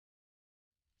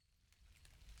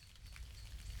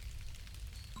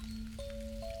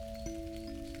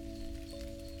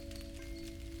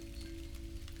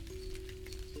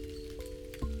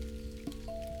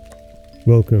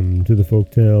Welcome to the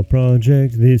Folktale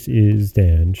Project. This is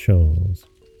Dan Charles.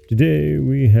 Today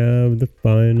we have the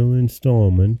final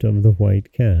installment of The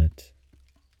White Cat,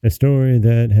 a story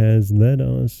that has led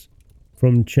us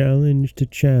from challenge to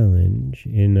challenge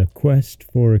in a quest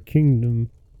for a kingdom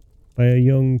by a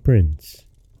young prince.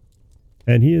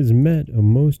 And he has met a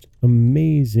most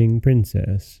amazing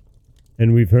princess,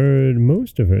 and we've heard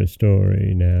most of her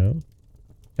story now.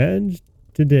 And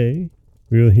today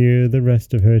we'll hear the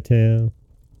rest of her tale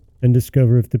and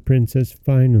discover if the prince has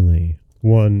finally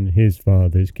won his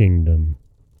father's kingdom.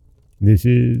 This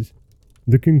is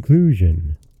the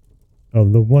conclusion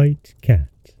of The White Cat.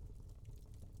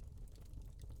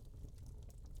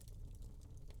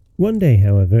 One day,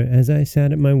 however, as I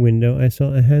sat at my window, I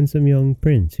saw a handsome young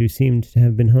prince who seemed to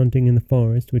have been hunting in the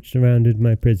forest which surrounded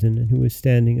my prison, and who was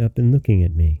standing up and looking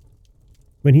at me.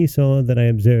 When he saw that I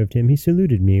observed him, he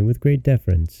saluted me with great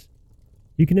deference.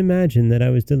 You can imagine that I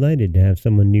was delighted to have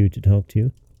someone new to talk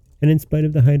to, and in spite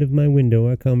of the height of my window,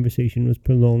 our conversation was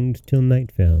prolonged till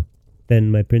night fell.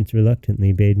 Then my prince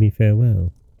reluctantly bade me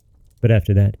farewell. But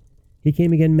after that, he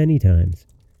came again many times,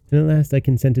 and at last I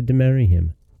consented to marry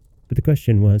him. But the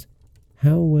question was,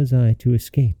 how was I to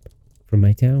escape from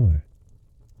my tower?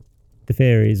 The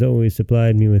fairies always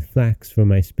supplied me with flax for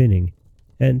my spinning,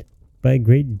 and by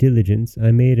great diligence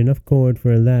I made enough cord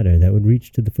for a ladder that would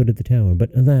reach to the foot of the tower.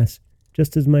 But alas,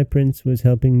 just as my prince was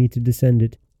helping me to descend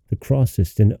it, the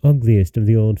crossest and ugliest of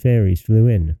the old fairies flew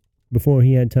in. Before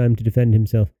he had time to defend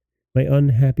himself, my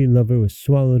unhappy lover was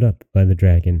swallowed up by the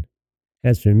dragon.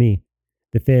 As for me,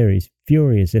 the fairies,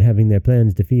 furious at having their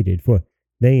plans defeated, for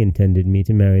they intended me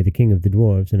to marry the king of the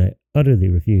dwarves, and I utterly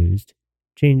refused,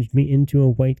 changed me into a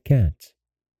white cat.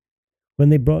 When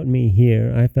they brought me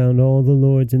here, I found all the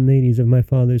lords and ladies of my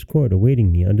father's court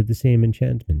awaiting me under the same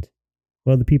enchantment,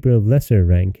 while the people of lesser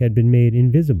rank had been made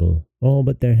invisible, all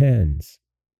but their hands.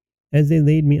 As they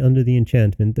laid me under the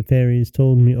enchantment, the fairies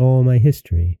told me all my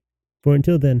history, for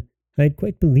until then I had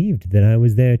quite believed that I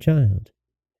was their child,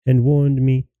 and warned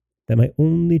me that my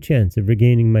only chance of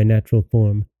regaining my natural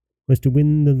form was to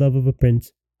win the love of a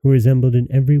prince who resembled in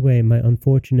every way my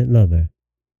unfortunate lover.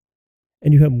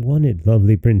 "And you have won it,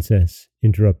 lovely princess,"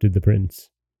 interrupted the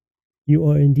prince. "You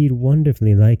are indeed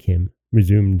wonderfully like him,"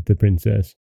 resumed the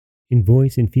princess, "in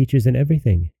voice and features and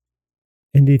everything.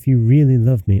 And if you really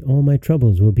love me, all my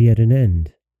troubles will be at an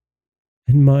end."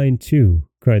 "And mine too,"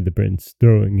 cried the prince,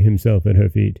 throwing himself at her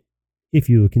feet, "if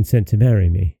you will consent to marry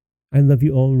me. I love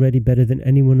you already better than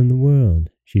anyone in the world,"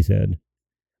 she said.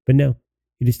 "But now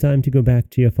it is time to go back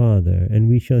to your father, and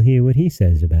we shall hear what he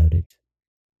says about it."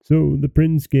 So the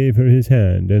prince gave her his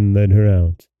hand and led her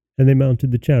out, and they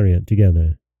mounted the chariot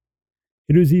together.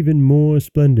 It was even more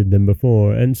splendid than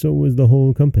before, and so was the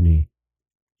whole company.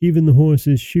 Even the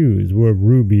horses' shoes were of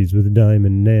rubies with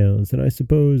diamond nails, and I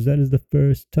suppose that is the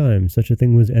first time such a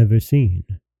thing was ever seen.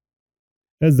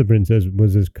 As the princess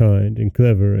was as kind and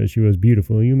clever as she was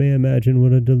beautiful, you may imagine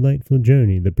what a delightful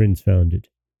journey the prince found it,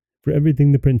 for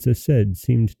everything the princess said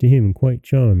seemed to him quite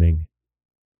charming.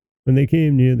 When they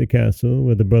came near the castle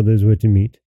where the brothers were to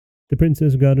meet, the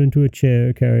princess got into a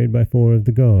chair carried by 4 of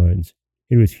the guards.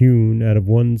 It was hewn out of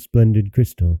one splendid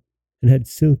crystal, and had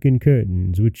silken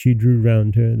curtains which she drew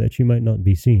round her that she might not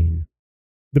be seen.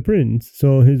 The prince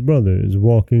saw his brothers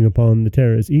walking upon the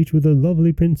terrace, each with a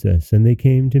lovely princess, and they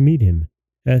came to meet him,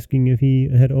 asking if he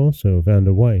had also found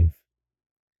a wife.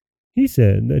 He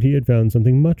said that he had found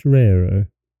something much rarer,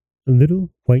 a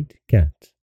little white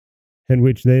cat, at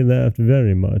which they laughed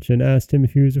very much, and asked him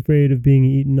if he was afraid of being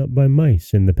eaten up by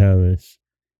mice in the palace,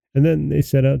 and then they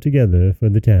set out together for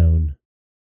the town.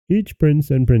 Each prince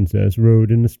and princess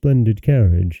rode in a splendid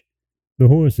carriage. The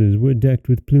horses were decked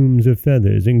with plumes of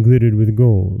feathers and glittered with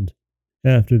gold.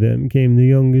 After them came the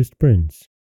youngest prince,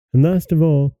 and last of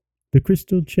all, the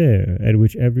crystal chair at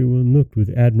which everyone looked with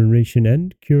admiration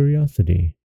and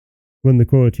curiosity. When the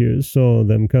courtiers saw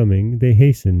them coming, they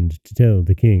hastened to tell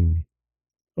the king.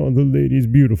 "Are the ladies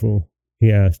beautiful?" he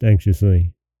asked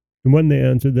anxiously. And when they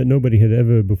answered that nobody had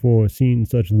ever before seen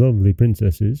such lovely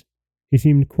princesses, he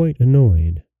seemed quite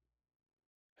annoyed.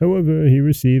 However, he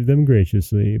received them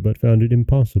graciously, but found it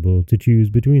impossible to choose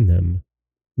between them.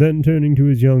 Then, turning to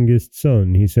his youngest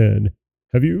son, he said,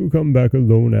 "Have you come back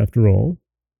alone after all?"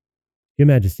 "Your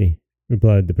Majesty,"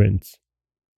 replied the prince,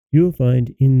 "you will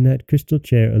find in that crystal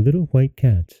chair a little white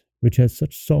cat, which has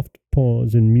such soft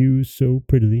paws and mews so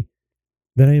prettily,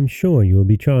 that I am sure you will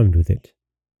be charmed with it."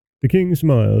 The king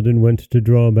smiled and went to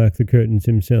draw back the curtains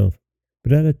himself,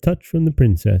 but at a touch from the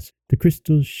princess, the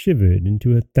crystals shivered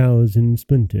into 1,000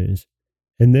 splinters,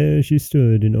 and there she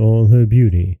stood in all her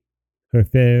beauty. Her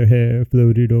fair hair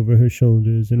floated over her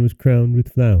shoulders and was crowned with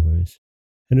flowers.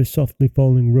 and her softly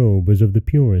falling robe was of the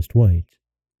purest white.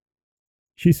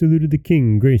 She saluted the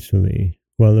king gracefully,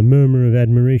 while a murmur of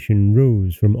admiration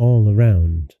rose from all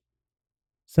around.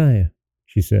 "Sire,"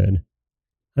 she said,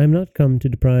 "I am not come to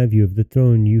deprive you of the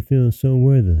throne you fill so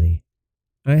worthily.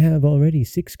 I have already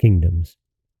 6 kingdoms.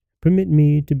 Permit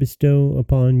me to bestow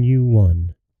upon you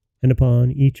 1, and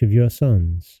upon each of your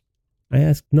sons. I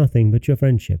ask nothing but your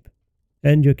friendship,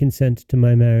 and your consent to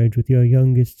my marriage with your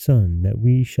youngest son, that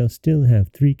we shall still have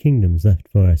 3 kingdoms left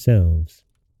for ourselves."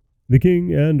 The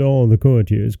king and all the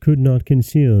courtiers could not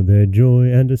conceal their joy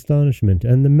and astonishment,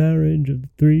 and the marriage of the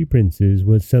 3 princes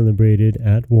was celebrated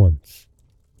at once.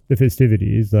 The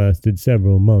festivities lasted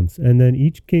several months, and then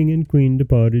each king and queen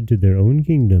departed to their own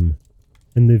kingdom,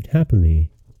 and lived happily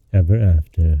ever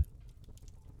after.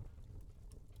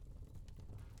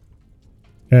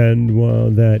 And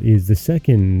while that is the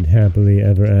second happily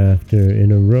ever after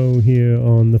in a row here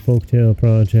on the Folktale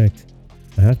Project,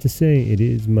 I have to say it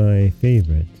is my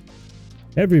favorite.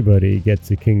 Everybody gets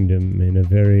a kingdom in a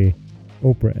very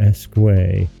Oprah-esque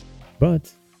way,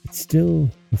 but it's still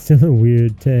a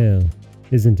weird tale,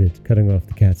 isn't it? Cutting off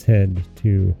the cat's head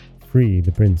to free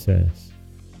the princess.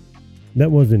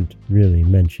 That wasn't really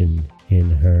mentioned in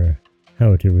her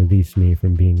How to Release Me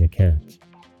from Being a Cat.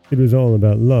 It was all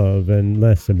about love and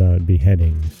less about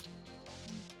beheadings.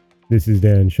 This is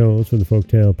Dan Scholes for the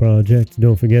Folktale Project.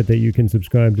 Don't forget that you can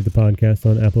subscribe to the podcast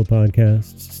on Apple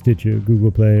Podcasts, Stitcher,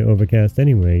 Google Play, Overcast,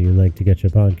 anywhere you like to get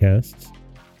your podcasts.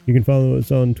 You can follow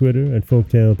us on Twitter at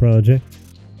Folktale Project.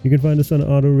 You can find us on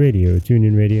Auto Radio,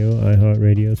 TuneIn Radio,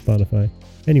 iHeartRadio, Spotify,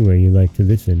 anywhere you like to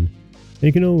listen. And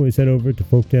you can always head over to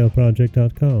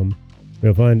folktaleproject.com, where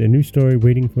you'll find a new story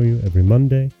waiting for you every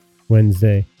Monday,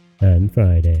 Wednesday, and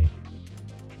Friday.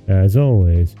 As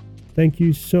always, thank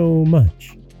you so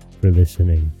much for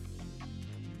listening.